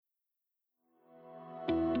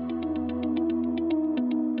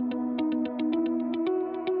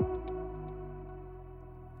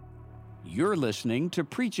You're listening to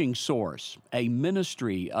Preaching Source, a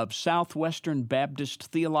ministry of Southwestern Baptist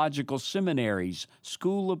Theological Seminary's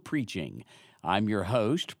School of Preaching. I'm your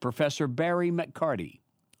host, Professor Barry McCarty.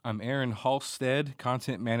 I'm Aaron Halstead,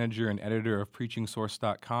 content manager and editor of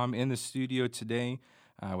PreachingSource.com, in the studio today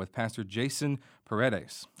with Pastor Jason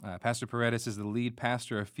Paredes. Pastor Paredes is the lead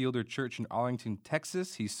pastor of Fielder Church in Arlington,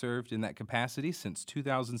 Texas. He's served in that capacity since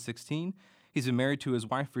 2016. He's been married to his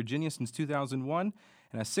wife, Virginia, since 2001,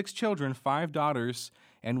 and has 6 children, 5 daughters,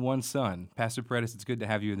 and 1 son. Pastor Paredes, it's good to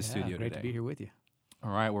have you in the studio Great today. to be here with you.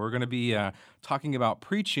 All right, well, we're going to be talking about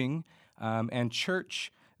preaching and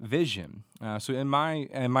church vision. So in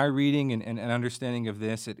my reading and understanding of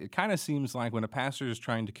this, it kind of seems like when a pastor is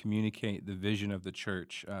trying to communicate the vision of the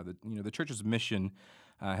church, the church's mission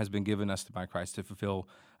has been given us by Christ to fulfill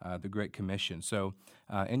the Great Commission. So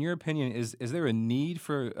in your opinion, is there a need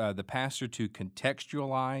for the pastor to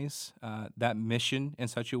contextualize that mission in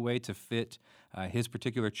such a way to fit his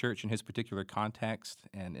particular church and his particular context?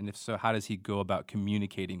 And if so, how does he go about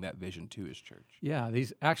communicating that vision to his church? Yeah,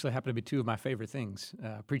 these actually happen to be 2 of my favorite things,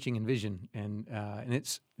 preaching and vision. And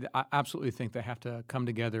I absolutely think they have to come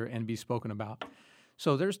together and be spoken about.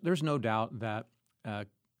 So there's no doubt that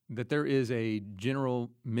there is a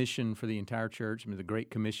general mission for the entire church. I mean, the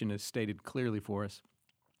Great Commission is stated clearly for us.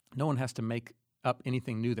 No one has to make up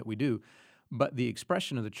anything new that we do, but the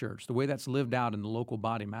expression of the church, the way that's lived out in the local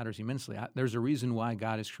body, matters immensely. There's a reason why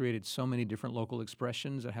God has created so many different local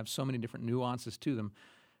expressions that have so many different nuances to them,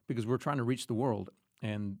 because we're trying to reach the world,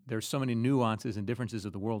 and there's so many nuances and differences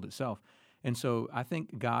of the world itself. And so I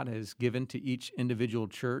think God has given to each individual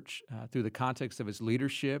church, through the context of its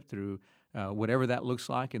leadership, through whatever that looks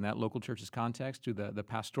like in that local church's context, to the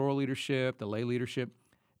pastoral leadership, the lay leadership,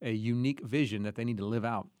 a unique vision that they need to live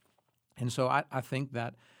out. And so I think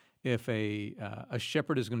that if a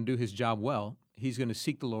shepherd is going to do his job well, he's going to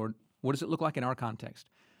seek the Lord. What does it look like in our context?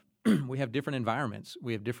 We have different environments.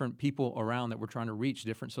 We have different people around that we're trying to reach,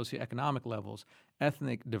 different socioeconomic levels,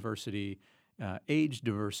 ethnic diversity, age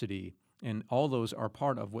diversity, and all those are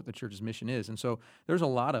part of what the church's mission is. And so there's a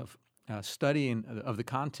lot of studying of the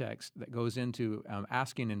context that goes into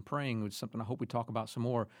asking and praying, which is something I hope we talk about some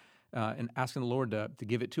more, and asking the Lord to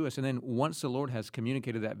give it to us. And then once the Lord has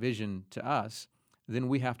communicated that vision to us, then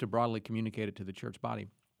we have to broadly communicate it to the church body,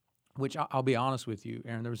 which I'll be honest with you,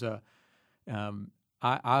 Aaron, there was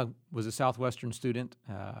I was a Southwestern student.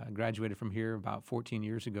 I graduated from here about 14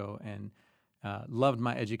 years ago and loved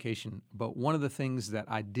my education. But one of the things that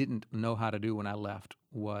I didn't know how to do when I left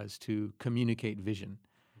was to communicate vision.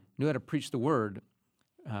 Knew how to preach the word,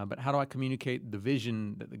 but how do I communicate the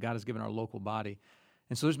vision that God has given our local body?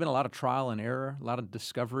 And so there's been a lot of trial and error, a lot of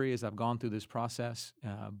discovery as I've gone through this process,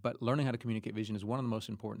 but learning how to communicate vision is one of the most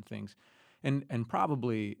important things. And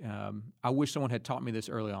probably, I wish someone had taught me this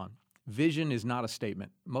early on. Vision is not a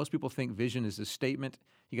statement. Most people think vision is a statement.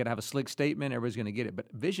 You got to have a slick statement, everybody's going to get it.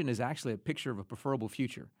 But vision is actually a picture of a preferable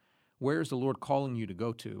future. Where is the Lord calling you to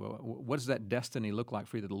go to? What does that destiny look like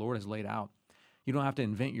for you that the Lord has laid out? You don't have to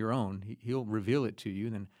invent your own. He'll reveal it to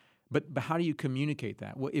you. But how do you communicate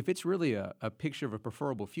that? Well, if it's really a picture of a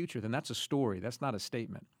preferable future, then that's a story. That's not a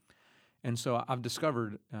statement. And so I've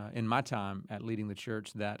discovered in my time at leading the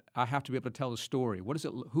church that I have to be able to tell a story. What is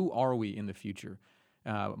it? Who are we in the future?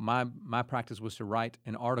 My practice was to write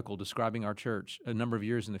an article describing our church a number of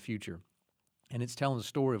years in the future. And it's telling the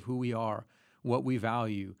story of who we are, what we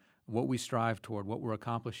value, what we strive toward, what we're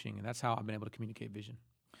accomplishing. And that's how I've been able to communicate vision.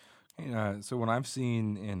 So when I've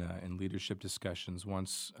seen in leadership discussions,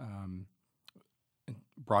 once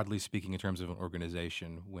broadly speaking in terms of an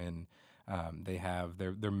organization, when they have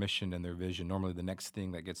their mission and their vision, normally the next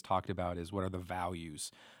thing that gets talked about is what are the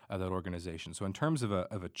values of that organization. So in terms of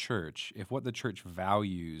a church, if what the church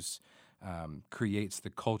values creates the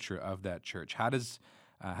culture of that church, how does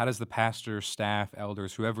the pastor, staff,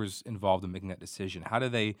 elders, whoever's involved in making that decision, how do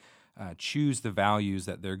they choose the values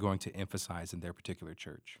that they're going to emphasize in their particular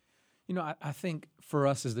church? You know, I think for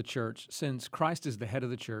us as the church, since Christ is the head of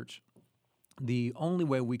the church, the only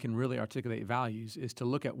way we can really articulate values is to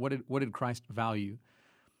look at what did Christ value,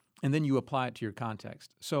 and then you apply it to your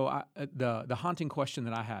context. So the haunting question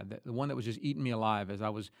that I had, the one that was just eating me alive as I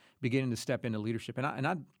was beginning to step into leadership,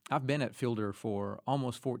 and I've been at Fielder for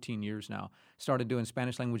almost 14 years now. Started doing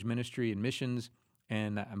Spanish language ministry and missions,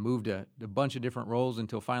 and I moved a bunch of different roles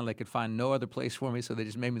until finally they could find no other place for me, so they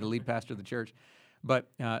just made me the lead pastor of the church.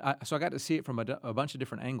 But so I got to see it from a bunch of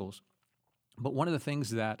different angles. But one of the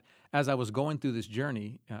things that, as I was going through this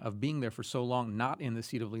journey of being there for so long, not in the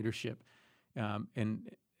seat of leadership, and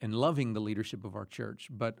loving the leadership of our church,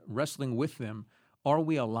 but wrestling with them, are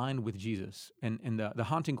we aligned with Jesus? And the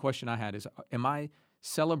haunting question I had is, am I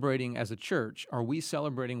celebrating as a church, are we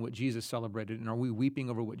celebrating what Jesus celebrated, and are we weeping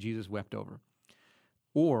over what Jesus wept over?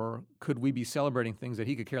 Or could we be celebrating things that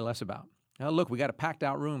he could care less about? Now, look, we got a packed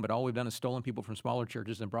out room, but all we've done is stolen people from smaller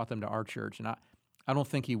churches and brought them to our church. And I don't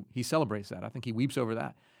think he celebrates that. I think he weeps over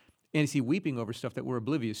that. And is he weeping over stuff that we're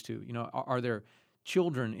oblivious to? You know, are there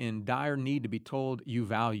children in dire need to be told you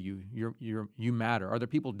value, you matter? Are there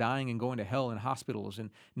people dying and going to hell in hospitals and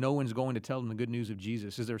no one's going to tell them the good news of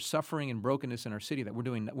Jesus? Is there suffering and brokenness in our city that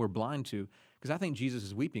we're blind to? Because I think Jesus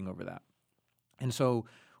is weeping over that. And so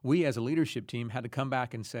we as a leadership team had to come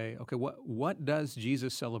back and say, okay, what does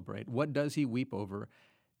Jesus celebrate? What does he weep over?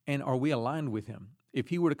 And are we aligned with him? If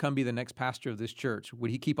he were to come be the next pastor of this church, would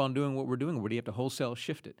he keep on doing what we're doing, or would he have to wholesale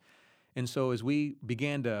shift it? And so as we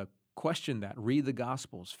began to question that, read the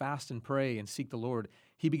Gospels, fast and pray and seek the Lord,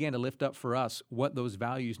 he began to lift up for us what those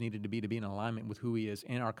values needed to be in alignment with who he is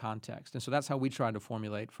in our context. And so that's how we tried to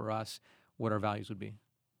formulate for us what our values would be.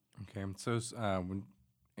 Okay, so when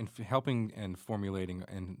helping and formulating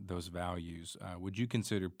in those values, would you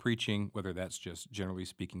consider preaching, whether that's just generally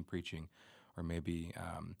speaking preaching, or maybe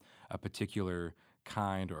a particular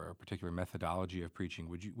kind or a particular methodology of preaching?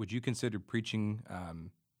 Would you consider preaching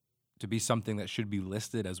to be something that should be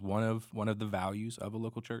listed as one of the values of a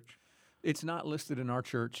local church? It's not listed in our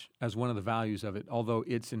church as one of the values of it, although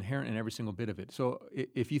it's inherent in every single bit of it. So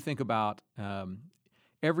if you think about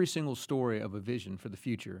every single story of a vision for the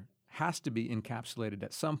future has to be encapsulated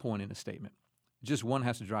at some point in a statement. Just one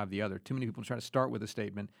has to drive the other. Too many people try to start with a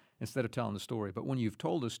statement instead of telling the story. But when you've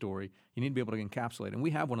told a story, you need to be able to encapsulate. And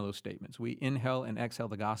we have one of those statements. We inhale and exhale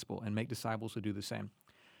the gospel and make disciples who do the same.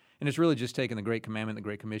 And it's really just taking the Great Commandment, the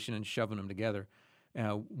Great Commission, and shoving them together.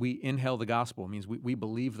 We inhale the gospel. It means we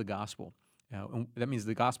believe the gospel. And that means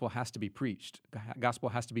the gospel has to be preached. The gospel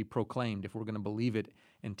has to be proclaimed if we're going to believe it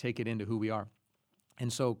and take it into who we are.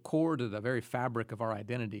 And so core to the very fabric of our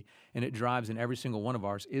identity, and it drives in every single one of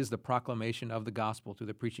ours, is the proclamation of the gospel through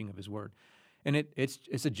the preaching of his word. And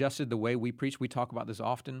it's adjusted the way we preach. We talk about this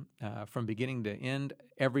often from beginning to end.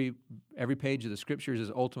 Every page of the scriptures is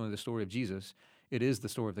ultimately the story of Jesus. It is the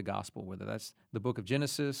story of the gospel, whether that's the book of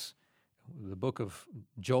Genesis, the book of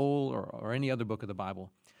Joel, or any other book of the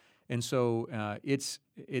Bible. And so it's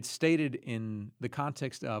stated in the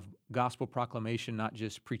context of gospel proclamation, not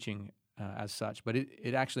just preaching as such, but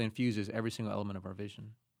it actually infuses every single element of our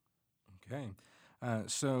vision. Okay.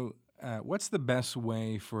 So what's the best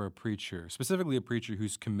way for a preacher, specifically a preacher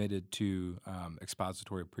who's committed to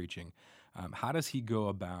expository preaching, how does he go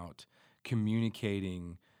about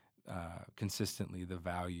communicating consistently the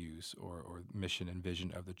values or mission and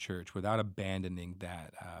vision of the church without abandoning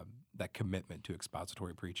that commitment to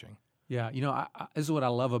expository preaching? Yeah, this is what I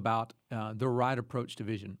love about the right approach to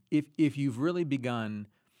vision. If you've really begun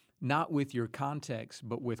not with your context,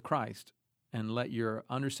 but with Christ, and let your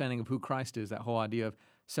understanding of who Christ is, that whole idea of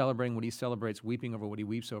celebrating what he celebrates, weeping over what he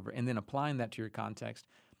weeps over, and then applying that to your context,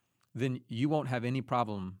 then you won't have any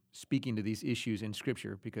problem speaking to these issues in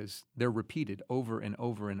Scripture because they're repeated over and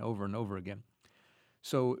over and over and over again.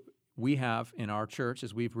 So we have in our church,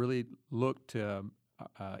 as we've really looked to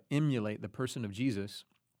emulate the person of Jesus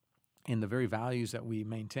in the very values that we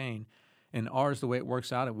maintain, and ours, the way it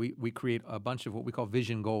works out, we create a bunch of what we call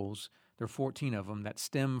vision goals. There are 14 of them that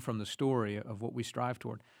stem from the story of what we strive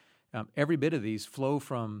toward. Every bit of these flow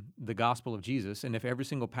from the gospel of Jesus, and if every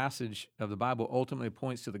single passage of the Bible ultimately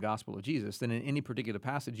points to the gospel of Jesus, then in any particular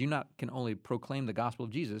passage, you can only proclaim the gospel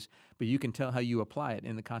of Jesus, but you can tell how you apply it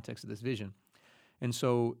in the context of this vision. And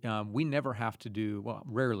so we never have to do, well,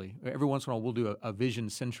 rarely, every once in a while we'll do a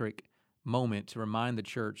vision-centric moment to remind the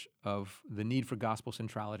church of the need for gospel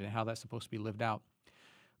centrality and how that's supposed to be lived out.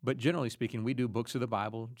 But generally speaking, we do books of the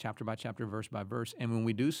Bible, chapter by chapter, verse by verse, and when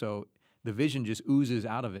we do so, the vision just oozes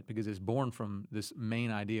out of it because it's born from this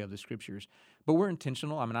main idea of the Scriptures. But we're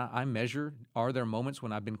intentional. I mean, I measure, are there moments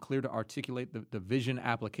when I've been clear to articulate the vision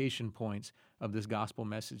application points of this gospel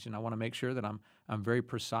message, and I want to make sure that I'm very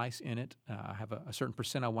precise in it. I have a certain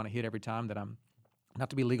percent I want to hit every time, that I'm not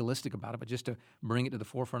to be legalistic about it, but just to bring it to the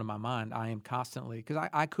forefront of my mind. I am constantly, because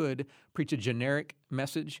I could preach a generic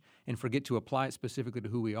message and forget to apply it specifically to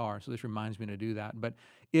who we are. So this reminds me to do that. But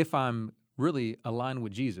if I'm really aligned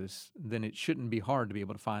with Jesus, then it shouldn't be hard to be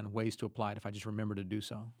able to find ways to apply it if I just remember to do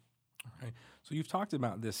so. All right. So you've talked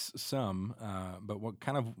about this some, but what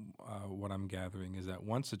I'm gathering is that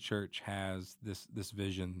once a church has this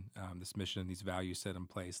vision, this mission, and these values set in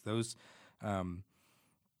place, those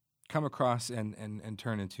come across and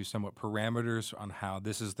turn into somewhat parameters on how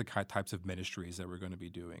this is the types of ministries that we're going to be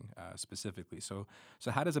doing specifically. So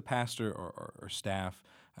how does a pastor or staff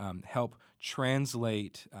help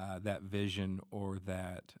translate that vision or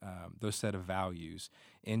that those set of values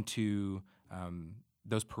into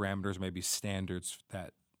those parameters, maybe standards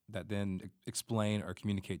that then explain or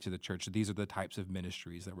communicate to the church that these are the types of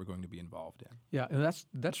ministries that we're going to be involved in? Yeah, and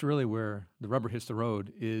that's really where the rubber hits the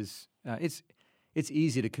road. It's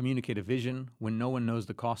easy to communicate a vision when no one knows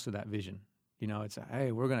the cost of that vision. You know, it's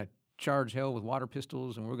hey, we're going to charge hell with water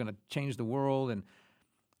pistols, and we're going to change the world, and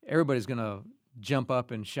everybody's going to jump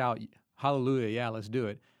up and shout, hallelujah, yeah, let's do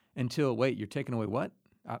it. Until, wait, you're taking away what?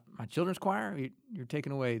 My children's choir? You're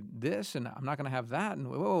taking away this, and I'm not going to have that. And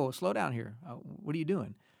whoa, slow down here. What are you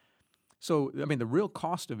doing? So, I mean, the real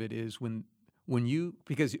cost of it is when you,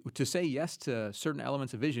 because to say yes to certain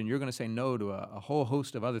elements of vision, you're going to say no to a whole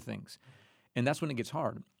host of other things. And that's when it gets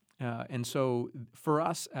hard. And so for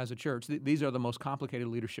us as a church, these are the most complicated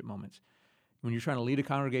leadership moments. When you're trying to lead a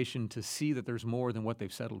congregation to see that there's more than what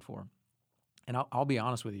they've settled for. And I'll be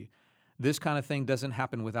honest with you, this kind of thing doesn't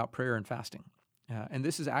happen without prayer and fasting. And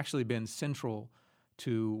this has actually been central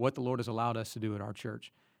to what the Lord has allowed us to do at our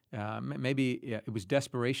church. Maybe it was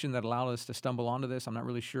desperation that allowed us to stumble onto this. I'm not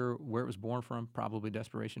really sure where it was born from, probably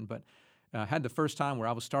desperation. But I had the first time where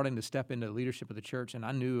I was starting to step into the leadership of the church, and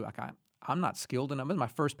I knew I'm not skilled enough. This is my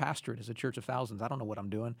first pastorate as a church of thousands. I don't know what I'm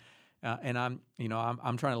doing. And I'm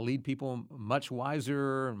trying to lead people much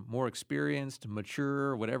wiser, more experienced,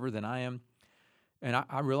 mature, whatever than I am. And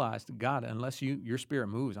I realized, God, unless your spirit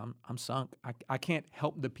moves, I'm sunk. I can't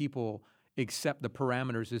help the people accept the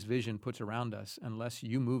parameters this vision puts around us unless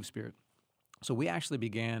you move, Spirit. So we actually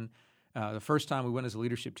began, the first time we went as a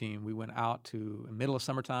leadership team, we went out to the middle of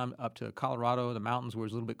summertime up to Colorado, the mountains where it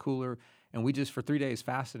was a little bit cooler, and we just for 3 days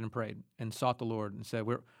fasted and prayed and sought the Lord and said,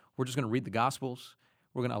 we're just going to read the Gospels,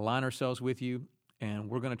 we're going to align ourselves with you, and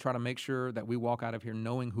we're going to try to make sure that we walk out of here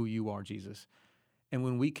knowing who you are, Jesus. And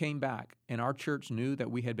when we came back and our church knew that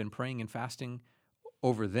we had been praying and fasting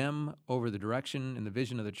over them, over the direction and the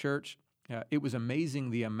vision of the church, it was amazing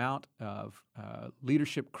the amount of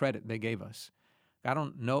leadership credit they gave us. I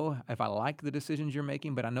don't know if I like the decisions you're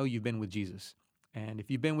making, but I know you've been with Jesus. And if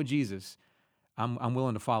you've been with Jesus, I'm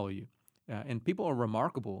willing to follow you. And people are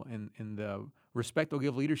remarkable in the respect they'll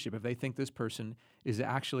give leadership if they think this person is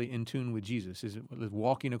actually in tune with Jesus, is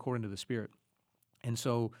walking according to the Spirit. And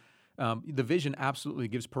so the vision absolutely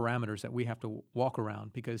gives parameters that we have to walk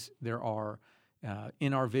around because there are,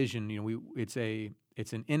 in our vision,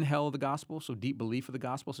 it's an inhale of the gospel, so deep belief of the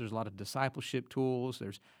gospel. So there's a lot of discipleship tools.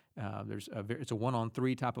 It's a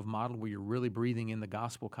 1-on-3 type of model where you're really breathing in the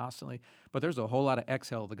gospel constantly. But there's a whole lot of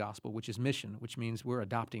exhale of the gospel, which is mission, which means we're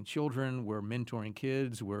adopting children, we're mentoring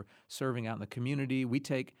kids, we're serving out in the community. We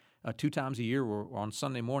take 2 times a year, or on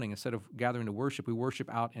Sunday morning, instead of gathering to worship, we worship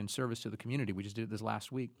out in service to the community. We just did this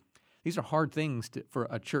last week. These are hard things for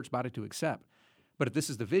a church body to accept. But if this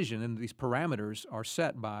is the vision, and these parameters are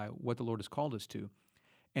set by what the Lord has called us to,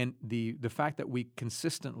 and the fact that we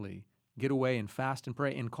consistently get away and fast and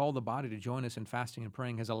pray and call the body to join us in fasting and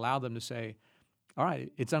praying has allowed them to say, all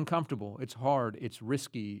right, it's uncomfortable, it's hard, it's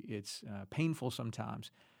risky, it's painful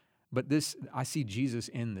sometimes, but I see Jesus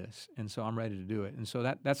in this, and so I'm ready to do it. And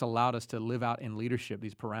so that's allowed us to live out in leadership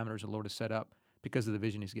these parameters the Lord has set up because of the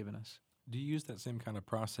vision He's given us. Do you use that same kind of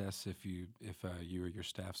process if you or your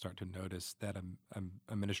staff start to notice that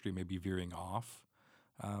a ministry may be veering off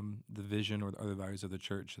the vision or the values of the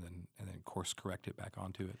church, and then course correct it back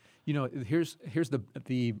onto it? You know, here's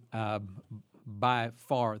the by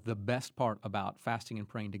far the best part about fasting and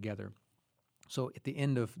praying together. So at the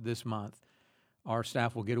end of this month, our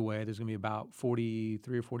staff will get away. There's going to be about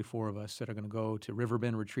 43 or 44 of us that are going to go to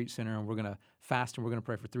Riverbend Retreat Center, and we're going to fast and we're going to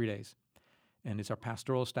pray for 3 days. And it's our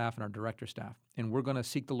pastoral staff and our director staff. And we're going to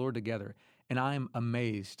seek the Lord together. And I'm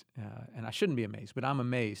amazed, and I shouldn't be amazed, but I'm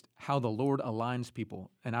amazed how the Lord aligns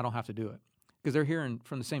people, and I don't have to do it. Because they're hearing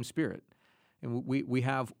from the same Spirit. And we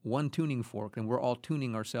have one tuning fork, and we're all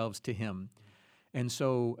tuning ourselves to Him. And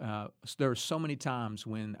so there are so many times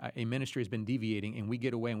when a ministry has been deviating, and we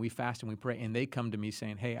get away and we fast and we pray, and they come to me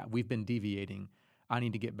saying, hey, we've been deviating. I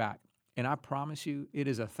need to get back. And I promise you, it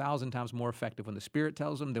is 1,000 times more effective when the Spirit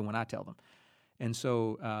tells them than when I tell them. And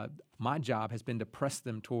so my job has been to press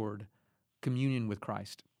them toward communion with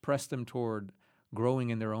Christ, press them toward growing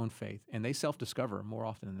in their own faith, and they self-discover more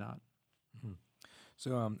often than not. Mm-hmm.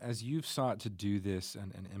 So as you've sought to do this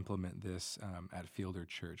and implement this at Fielder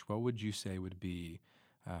Church, what would you say would be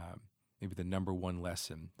maybe the number one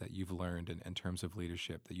lesson that you've learned in terms of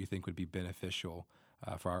leadership that you think would be beneficial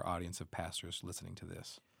for our audience of pastors listening to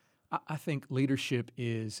this? I think leadership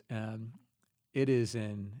is it is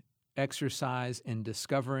an exercise in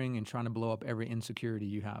discovering and trying to blow up every insecurity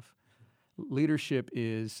you have. Leadership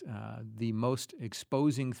is the most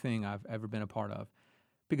exposing thing I've ever been a part of,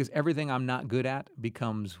 because everything I'm not good at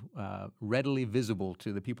becomes readily visible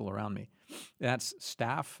to the people around me. That's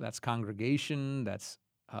staff, that's congregation, that's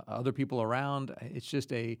other people around. It's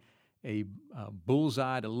just a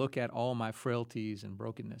bullseye to look at all my frailties and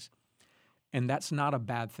brokenness. And that's not a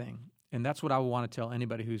bad thing. And that's what I want to tell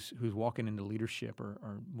anybody who's walking into leadership,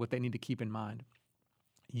 or what they need to keep in mind.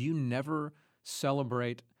 You never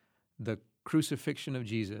celebrate the crucifixion of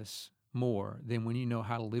Jesus more than when you know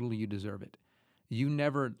how little you deserve it. You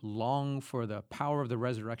never long for the power of the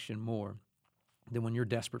resurrection more than when you're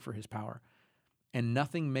desperate for his power. And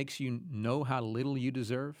nothing makes you know how little you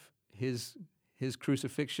deserve his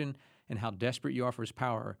crucifixion and how desperate you are for his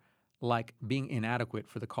power, like being inadequate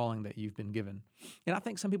for the calling that you've been given. And I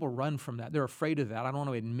think some people run from that. They're afraid of that. I don't want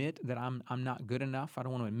to admit that I'm not good enough. I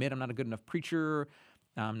don't want to admit I'm not a good enough preacher.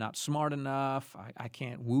 I'm not smart enough. I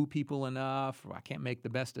can't woo people enough. Or I can't make the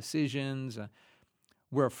best decisions.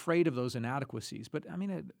 We're afraid of those inadequacies. But I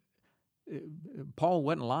mean, Paul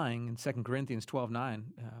wasn't lying in 2 Corinthians 12:9.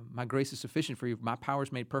 My grace is sufficient for you. My power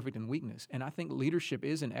is made perfect in weakness. And I think leadership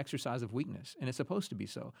is an exercise of weakness, and it's supposed to be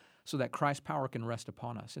so that Christ's power can rest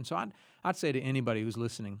upon us. And so I'd say to anybody who's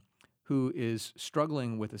listening who is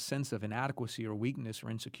struggling with a sense of inadequacy or weakness or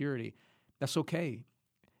insecurity, that's okay,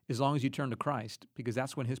 as long as you turn to Christ, because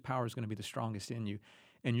that's when his power is going to be the strongest in you.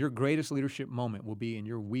 And your greatest leadership moment will be in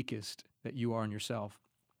your weakest that you are in yourself.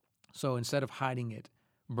 So instead of hiding it,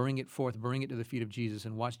 bring it forth, bring it to the feet of Jesus,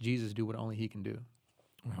 and watch Jesus do what only he can do.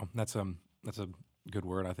 Well, that's a good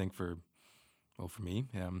word, I think, for me.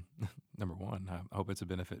 Number one, I hope it's a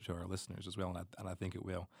benefit to our listeners as well, and I think it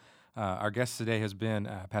will. Our guest today has been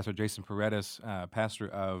Pastor Jason Paredes, pastor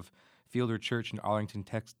of Fielder Church in Arlington,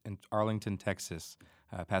 Texas.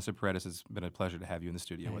 Pastor Paredes, it's been a pleasure to have you in the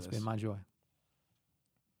studio with us. It's been my joy.